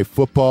 Monday Night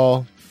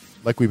Football,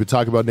 like we've been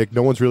talking about, Nick,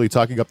 no one's really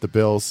talking up the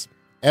Bills.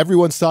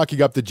 Everyone's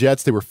talking up the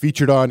Jets. They were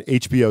featured on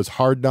HBO's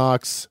Hard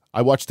Knocks.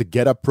 I watched the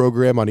Get Up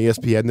program on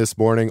ESPN this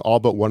morning. All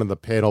but one of the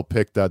panel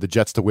picked the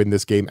Jets to win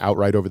this game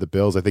outright over the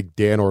Bills. I think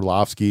Dan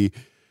Orlovsky,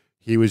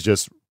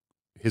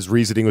 his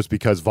reasoning was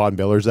because Von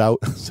Miller's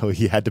out, so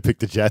he had to pick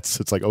the Jets.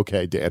 It's like,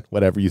 okay, Dan,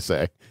 whatever you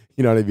say.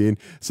 You know what I mean?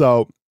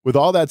 So with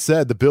all that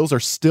said, the Bills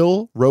are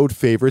still road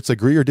favorites.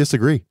 Agree or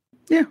disagree?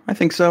 Yeah, I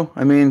think so.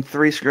 I mean,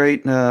 3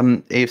 straight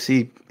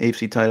AFC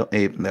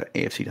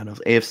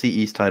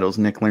East titles.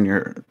 Nick, learn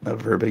your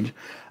verbiage.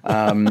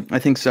 I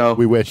think so.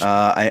 We wish.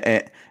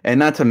 And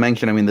not to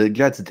mention, I mean, the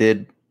Jets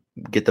did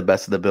get the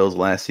best of the Bills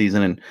last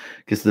season, and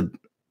because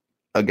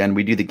again,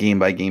 we do the game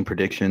by game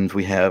predictions.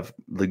 We have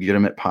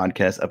legitimate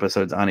podcast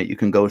episodes on it. You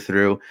can go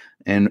through,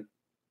 and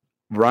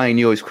Ryan,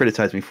 you always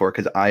criticize me for it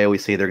because I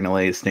always say they're going to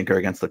lay a stinker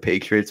against the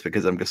Patriots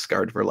because I'm just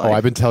scarred for life. Oh,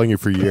 I've been telling you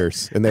for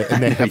years, and they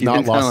have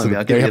not lost.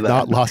 They have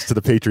not lost to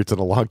the Patriots in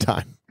a long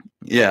time.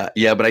 Yeah,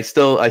 but I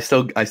still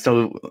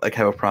like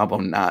have a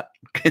problem not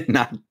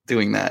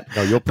doing that.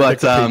 No, you'll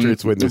predict the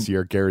Patriots win this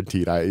year,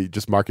 guaranteed. I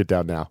just mark it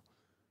down now.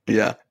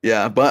 Yeah,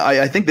 but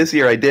I think this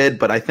year I did,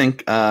 but I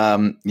think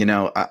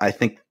I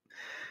think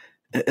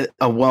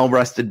a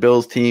well-rested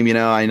Bills team. You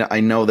know, I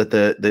know that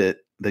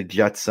the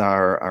Jets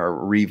are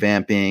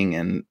revamping,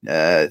 and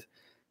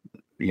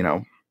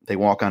they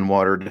walk on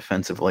water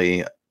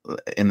defensively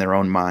in their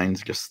own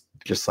minds,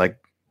 just like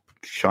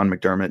Sean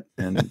McDermott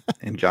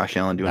and Josh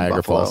Allen doing Niagara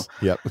Buffalo. Falls.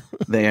 Yep.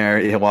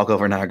 They walk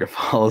over Niagara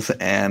Falls,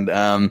 and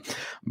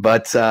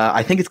but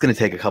I think it's going to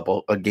take a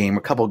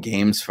couple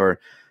games for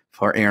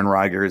Aaron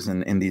Rodgers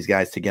and these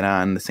guys to get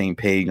on the same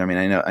page. I mean,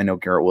 I know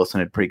Garrett Wilson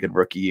had a pretty good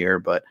rookie year,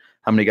 but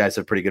how many guys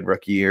have pretty good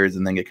rookie years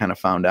and then get kind of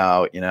found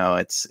out? You know,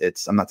 it's.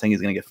 I'm not saying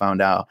he's going to get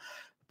found out,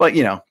 but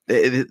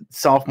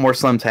sophomore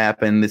slumps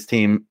happen.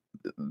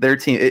 Their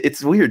team.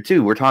 It's weird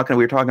too. We were talking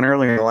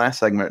earlier in the last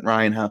segment,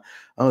 Ryan, how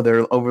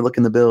they're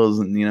overlooking the Bills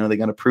and they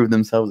got to prove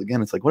themselves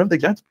again. It's like, what have the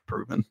Jets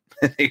proven?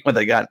 What,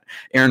 they got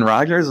Aaron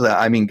Rodgers?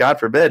 I mean, God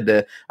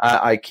forbid.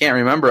 I can't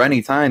remember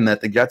any time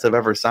that the Jets have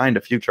ever signed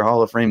a future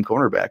Hall of Fame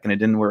quarterback and it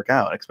didn't work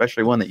out,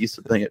 especially one that used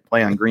to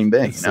play on Green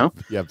Bay. You know?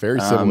 Yeah, very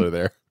similar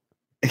there.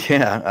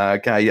 Yeah,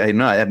 I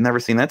know. I've never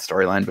seen that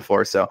storyline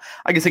before, so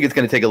I guess think it's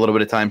going to take a little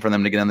bit of time for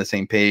them to get on the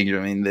same page. I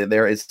mean,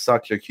 there is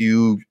such a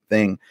huge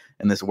thing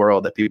in this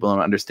world that people don't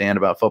understand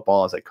about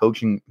football is that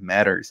coaching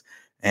matters.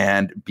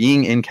 And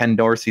being in Ken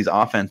Dorsey's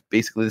offense,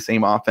 basically the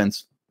same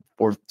offense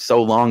for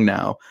so long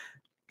now,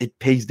 it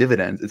pays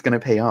dividends. It's going to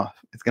pay off.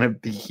 It's going to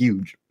be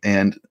huge.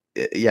 And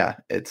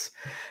it's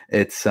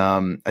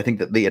I think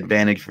that the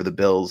advantage for the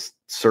Bills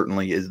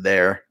certainly is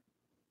there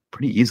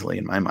pretty easily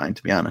in my mind,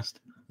 to be honest.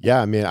 Yeah,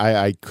 I mean,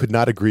 I could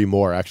not agree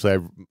more.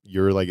 Actually,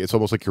 you're like, it's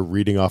almost like you're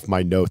reading off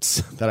my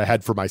notes that I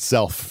had for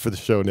myself for the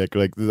show, Nick.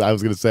 Like I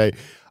was going to say,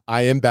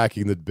 I am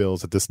backing the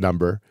Bills at this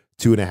number,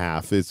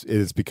 2.5. It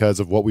is because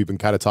of what we've been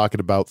kind of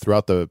talking about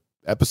throughout the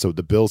episode.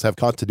 The Bills have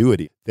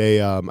continuity. They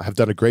have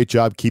done a great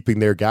job keeping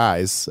their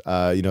guys.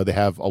 They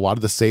have a lot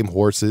of the same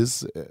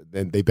horses,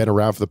 and they've been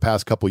around for the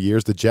past couple of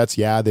years. The Jets,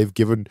 they've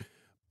given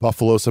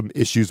Buffalo some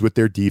issues with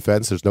their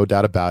defense. There's no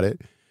doubt about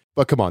it.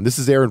 But come on, this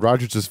is Aaron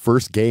Rodgers'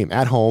 first game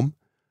at home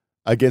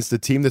against a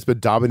team that's been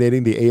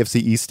dominating the AFC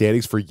East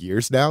standings for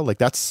years now. Like,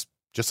 that's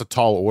just a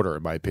tall order,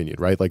 in my opinion,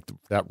 right? Like,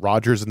 that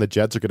Rodgers and the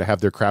Jets are going to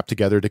have their crap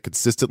together to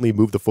consistently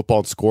move the football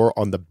and score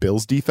on the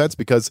Bills defense,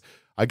 because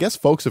I guess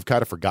folks have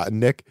kind of forgotten,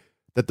 Nick,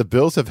 that the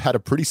Bills have had a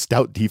pretty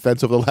stout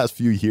defense over the last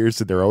few years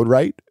in their own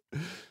right.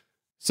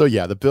 So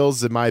yeah, the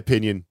Bills, in my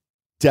opinion,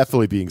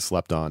 definitely being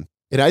slept on.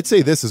 And I'd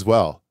say this as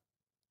well.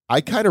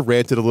 I kind of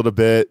ranted a little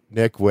bit,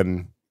 Nick,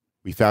 when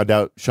we found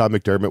out Sean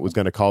McDermott was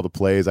going to call the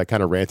plays. I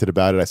kind of ranted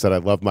about it. I said, I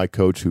love my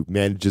coach who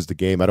manages the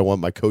game. I don't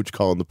want my coach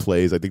calling the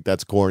plays. I think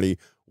that's corny.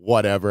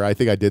 Whatever. I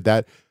think I did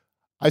that.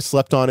 I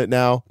slept on it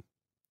now.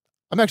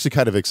 I'm actually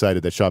kind of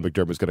excited that Sean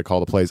McDermott is going to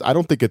call the plays. I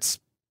don't think it's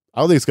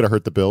going to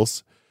hurt the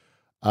Bills.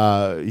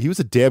 He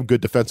was a damn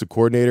good defensive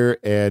coordinator,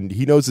 and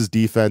he knows his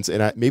defense,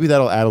 and maybe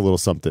that'll add a little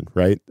something,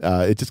 right?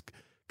 It just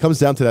comes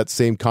down to that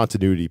same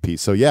continuity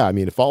piece. So, yeah, I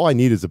mean, if all I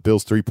need is a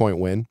Bills 3-point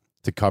win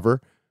to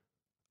cover,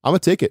 I'm going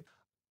to take it.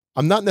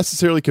 I'm not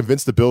necessarily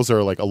convinced the Bills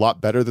are like a lot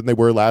better than they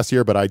were last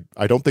year, but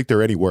I don't think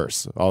they're any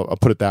worse. I'll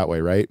put it that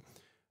way, right?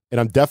 And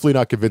I'm definitely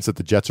not convinced that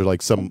the Jets are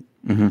like some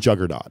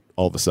juggernaut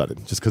all of a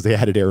sudden, just because they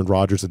added Aaron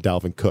Rodgers and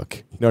Dalvin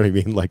Cook. You know what I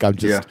mean? Like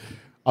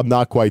I'm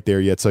not quite there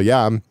yet. So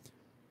yeah,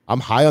 I'm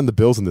high on the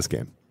Bills in this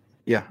game.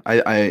 Yeah,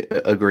 I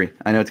agree.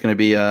 I know it's going to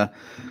be a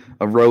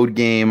road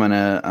game on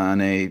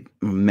a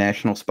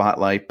national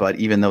spotlight, but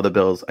even though the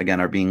Bills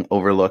again are being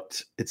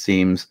overlooked, it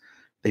seems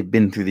they've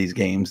been through these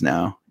games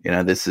now.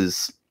 This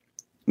is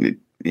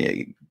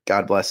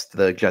God bless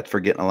the Jets for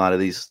getting a lot of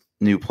these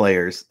new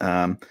players,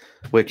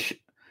 which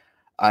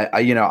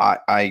I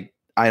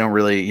don't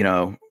really,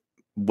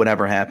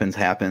 whatever happens.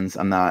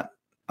 I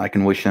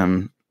can wish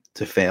them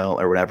to fail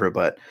or whatever,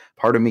 but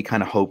part of me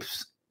kind of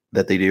hopes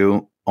that they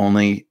do,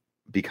 only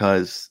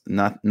because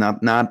not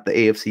the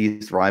AFC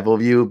East rival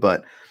view,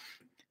 but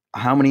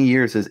how many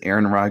years has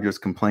Aaron Rodgers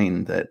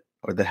complained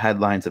or the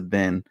headlines have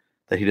been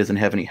that he doesn't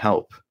have any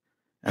help?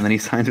 And then he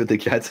signs with the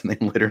Jets, and they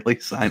literally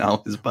sign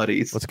all his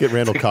buddies. Let's get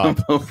Randall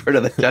Cobb over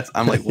to the Jets.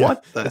 I'm like,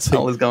 what the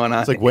hell is going on?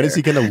 It's like, when is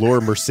he going to lure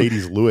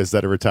Mercedes Lewis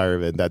out of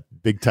retirement? That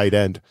big tight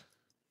end.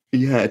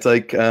 Yeah, it's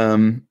like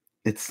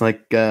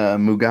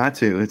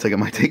Mugatu. It's like,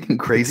 am I taking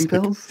crazy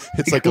pills?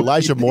 It's like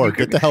Elijah Moore.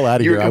 Get the hell out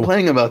of here. You were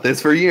complaining about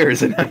this for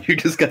years, and now you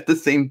just got the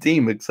same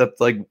team,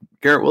 except like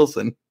Garrett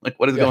Wilson. Like,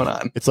 what is going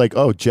on? It's like,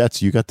 oh,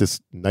 Jets, you got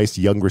this nice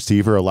young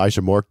receiver,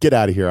 Elijah Moore. Get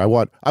out of here. I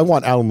want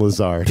Alan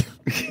Lazard.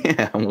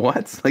 Yeah,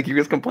 what? Like, you're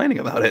just complaining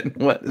about it.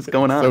 What is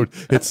going on?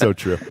 It's so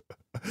true.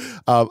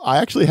 I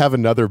actually have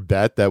another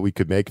bet that we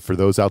could make for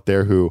those out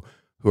there who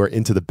are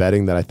into the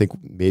betting that I think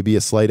may be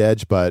a slight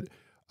edge, but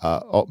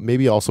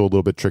maybe also a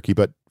little bit tricky.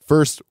 But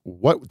first,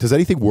 what does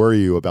anything worry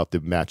you about the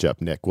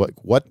matchup, Nick? What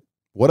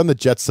on the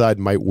Jets side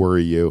might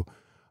worry you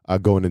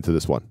going into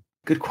this one?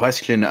 Good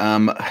question.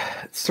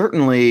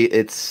 Certainly,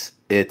 it's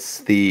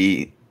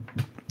the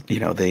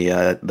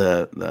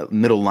the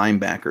middle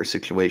linebacker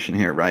situation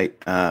here, right?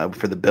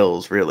 For the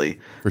Bills, really,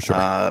 for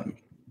sure.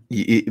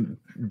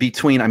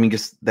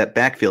 Just that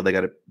backfield, they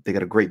got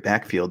a great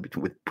backfield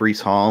with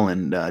Breece Hall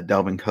and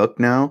Dalvin Cook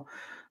now,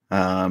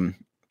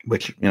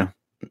 which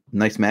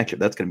nice matchup.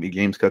 That's going to be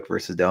James Cook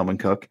versus Dalvin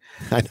Cook.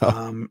 I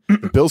know.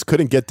 The Bills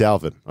couldn't get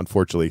Dalvin,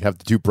 unfortunately. Have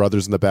the two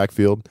brothers in the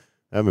backfield.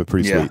 That'd been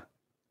pretty sweet.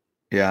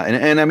 Yeah,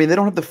 and I mean, they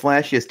don't have the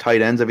flashiest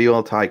tight ends of you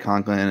all, Ty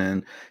Conklin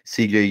and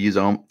CJ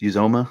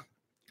Uzoma.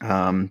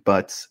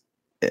 But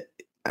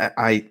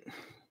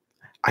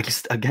I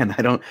just, again,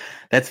 I don't.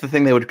 That's the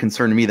thing that would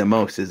concern me the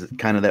most, is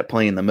kind of that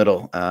play in the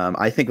middle.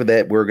 I think with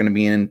that, we're going to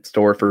be in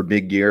store for a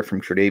big year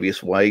from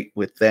Tre'Davious White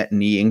with that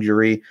knee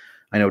injury.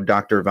 I know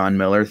Dr. Von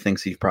Miller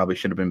thinks he probably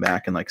should have been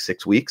back in like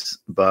 6 weeks,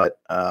 but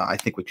I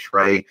think with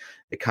Trey,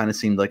 it kind of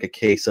seemed like a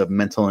case of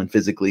mental and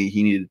physically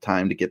he needed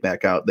time to get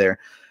back out there.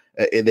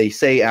 They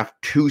say after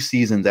 2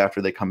 seasons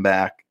after they come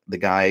back, the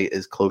guy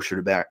is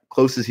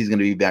closest he's going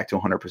to be back to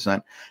 100%.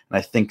 And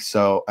I think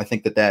so. I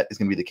think that is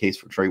going to be the case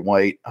for Trey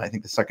White. I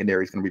think the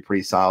secondary is going to be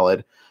pretty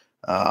solid.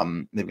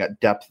 They've got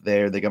depth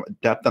there. They got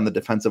depth on the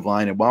defensive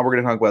line. And while we're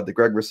going to talk about the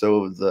Greg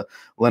Rousseaus, the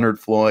Leonard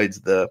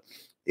Floyds, the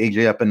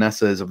AJ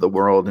Epinezas of the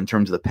world in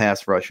terms of the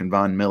pass rush, and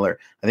Von Miller,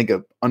 I think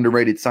an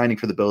underrated signing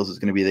for the Bills is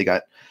going to be, they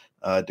got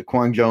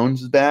DaQuan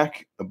Jones is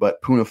back,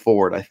 but Poona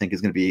Ford I think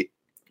is going to be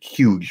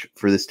huge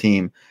for this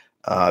team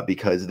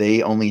because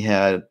they only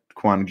had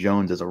DaQuan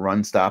Jones as a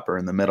run stopper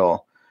in the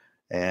middle.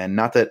 And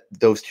not that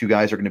those two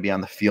guys are going to be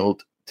on the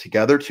field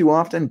together too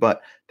often,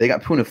 but they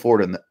got Poona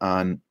Ford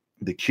on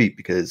the cheap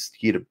because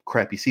he had a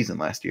crappy season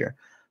last year.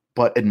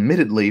 But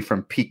admittedly,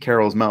 from Pete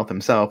Carroll's mouth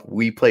himself,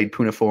 we played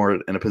Poona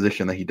Ford in a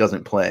position that he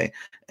doesn't play,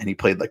 and he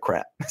played like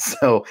crap.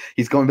 So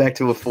he's going back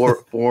to a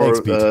four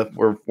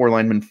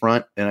lineman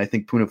front, and I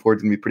think Poona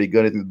Ford's going to be pretty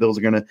good. I think the Bills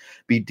are going to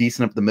be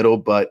decent up the middle,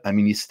 but I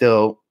mean, you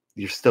still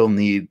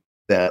need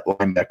that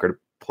linebacker to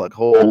plug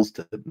holes,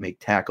 to make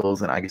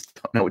tackles, and I just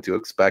don't know what to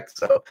expect.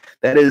 So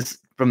that is,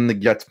 from the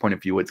Jets' point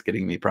of view, what's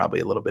getting me probably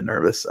a little bit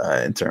nervous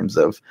in terms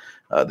of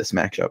this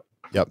matchup.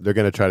 Yep, they're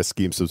going to try to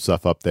scheme some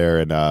stuff up there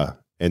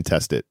and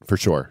test it for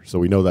sure. So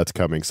we know that's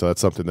coming. So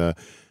that's something to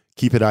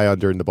keep an eye on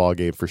during the ball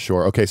game for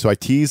sure. Okay, so I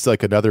teased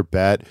like another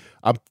bet.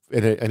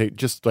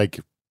 Just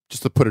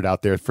to put it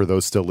out there for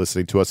those still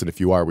listening to us, and if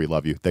you are, we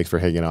love you. Thanks for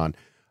hanging on.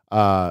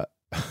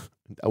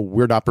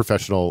 We're not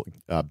professional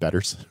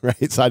bettors,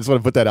 right? So I just want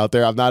to put that out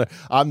there. I'm not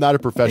a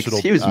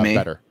professional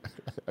bettor.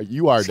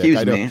 You are, Nick.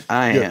 Excuse me.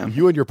 I am.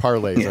 You and your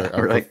parlays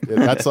are right.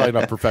 That's on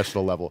a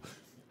professional level.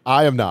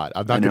 I am not.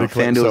 I'm not going to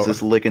claim. FanDuel's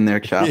just licking their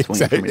chops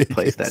waiting for me to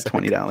place that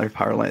 $20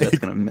 parlay that's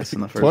going to miss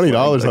in the first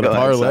 $20 on a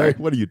parlay?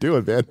 What are you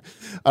doing, man?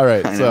 All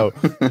right. So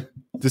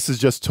this is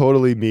just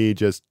totally me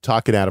just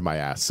talking out of my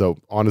ass. So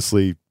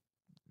honestly,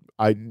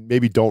 I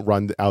maybe don't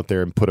run out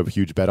there and put a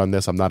huge bet on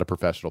this. I'm not a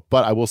professional.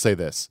 But I will say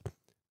this.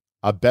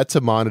 A bet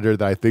to monitor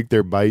that I think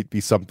there might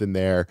be something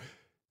there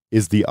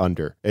is the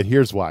under. And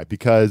here's why.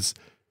 Because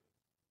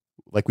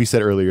like we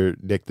said earlier,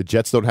 Nick, the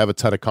Jets don't have a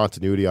ton of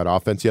continuity on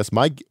offense. Yes,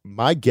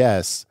 my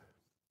guess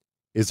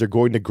is they're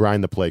going to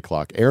grind the play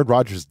clock. Aaron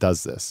Rodgers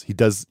does this. He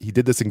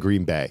did this in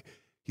Green Bay.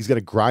 He's going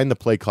to grind the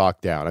play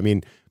clock down. I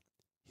mean,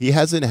 he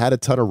hasn't had a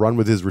ton of run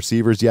with his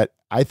receivers yet.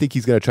 I think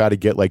he's going to try to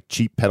get like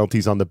cheap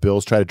penalties on the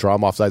Bills, try to draw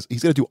them off sides.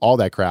 He's going to do all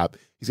that crap.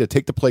 He's going to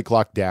take the play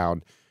clock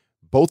down.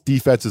 Both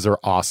defenses are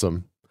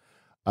awesome.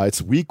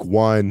 It's week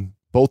 1.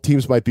 Both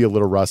teams might be a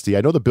little rusty.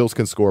 I know the Bills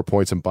can score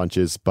points in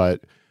bunches,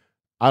 but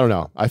I don't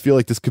know. I feel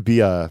like this could be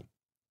the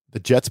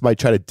Jets might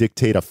try to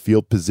dictate a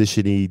field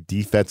position-y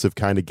defensive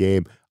kind of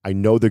game. I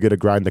know they're going to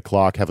grind the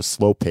clock, have a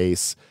slow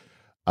pace.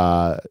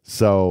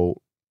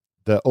 So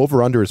the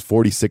over-under is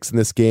 46 in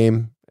this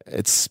game.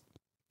 It's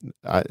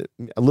a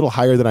little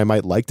higher than I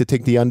might like to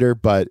take the under,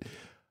 but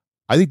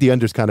I think the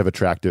under is kind of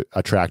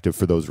attractive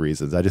for those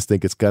reasons. I just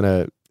think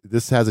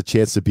this has a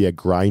chance to be a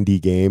grindy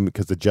game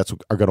because the Jets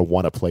are going to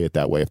want to play it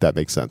that way, if that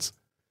makes sense.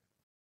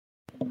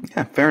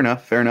 Yeah, fair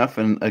enough.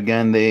 And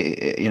again,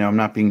 I'm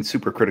not being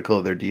super critical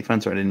of their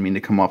defense, or I didn't mean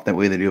to come off that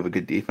way. They do have a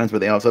good defense,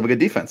 but they also have a good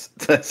defense.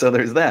 So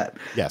there's that.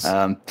 Yes.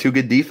 2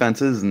 good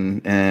defenses,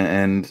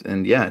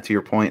 and yeah, to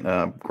your point,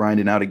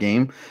 grinding out a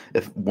game.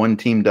 If one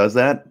team does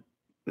that,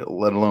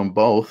 let alone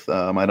both,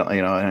 I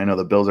know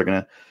the Bills are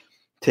going to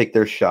take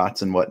their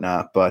shots and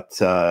whatnot, but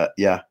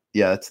yeah,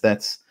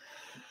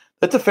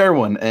 that's a fair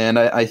one, and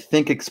I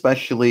think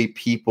especially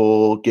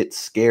people get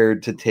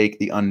scared to take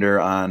the under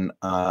on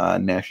a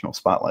national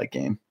spotlight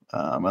game,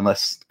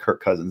 unless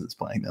Kirk Cousins is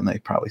playing, then they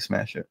probably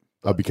smash it.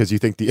 Oh, because you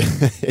think the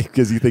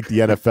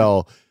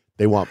NFL,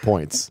 they want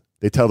points.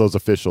 They tell those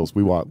officials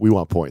we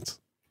want points.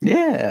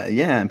 Yeah,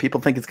 and people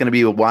think it's going to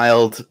be a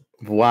wild,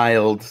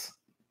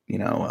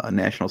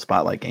 national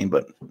spotlight game,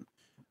 but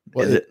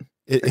is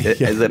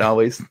it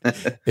always?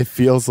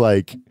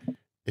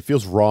 It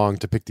feels wrong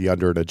to pick the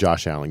under in a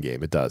Josh Allen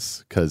game. It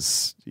does,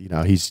 because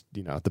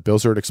the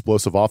Bills are an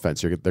explosive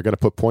offense. They're going to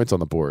put points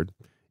on the board,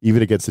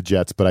 even against the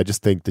Jets. But I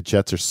just think the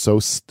Jets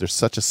they're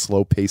such a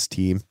slow paced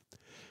team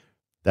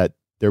that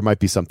there might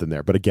be something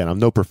there. But again, I'm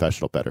no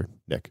professional bettor,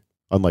 Nick.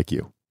 Unlike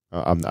you,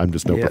 I'm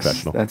just no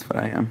professional. That's what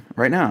I am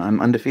right now. I'm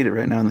undefeated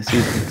right now in the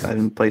season because I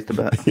haven't placed a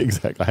bet.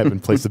 Exactly, I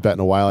haven't placed a bet in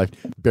a while. I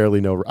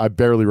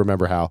barely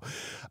remember how.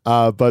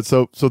 But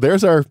so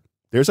there's our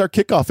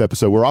kickoff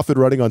episode. We're off and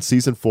running on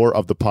season 4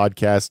 of the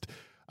podcast.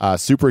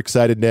 Super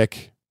excited,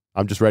 Nick.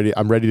 I'm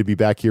ready to be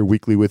back here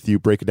weekly with you,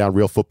 breaking down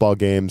real football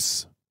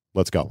games.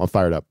 Let's go. I'm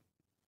fired up.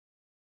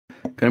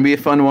 Going to be a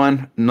fun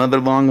one. Another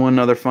long one,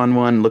 another fun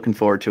one. Looking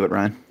forward to it,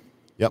 Ryan.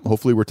 Yep.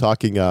 Hopefully we're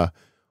talking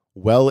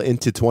well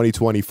into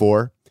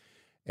 2024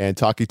 and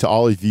talking to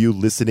all of you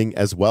listening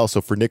as well.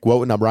 So for Nick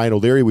Wojton, I'm Ryan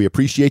O'Leary. We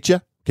appreciate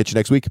you. Catch you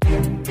next week.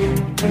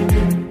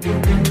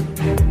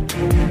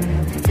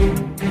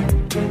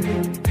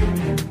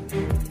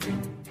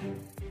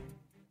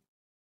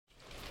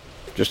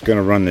 Just going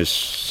to run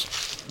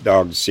this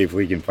dog to see if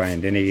we can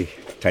find any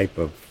type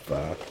of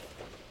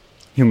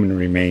human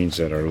remains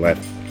that are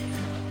left.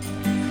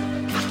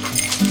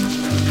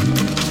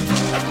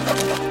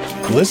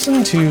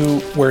 Listen to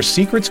Where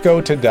Secrets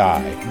Go to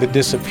Die, The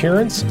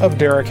Disappearance of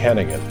Derek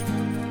Hennigan.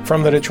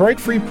 From the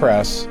Detroit Free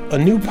Press, a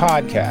new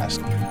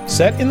podcast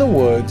set in the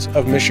woods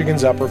of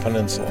Michigan's Upper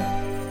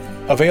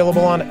Peninsula.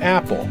 Available on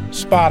Apple,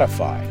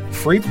 Spotify,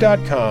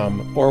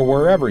 Freep.com, or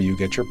wherever you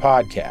get your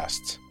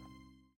podcasts.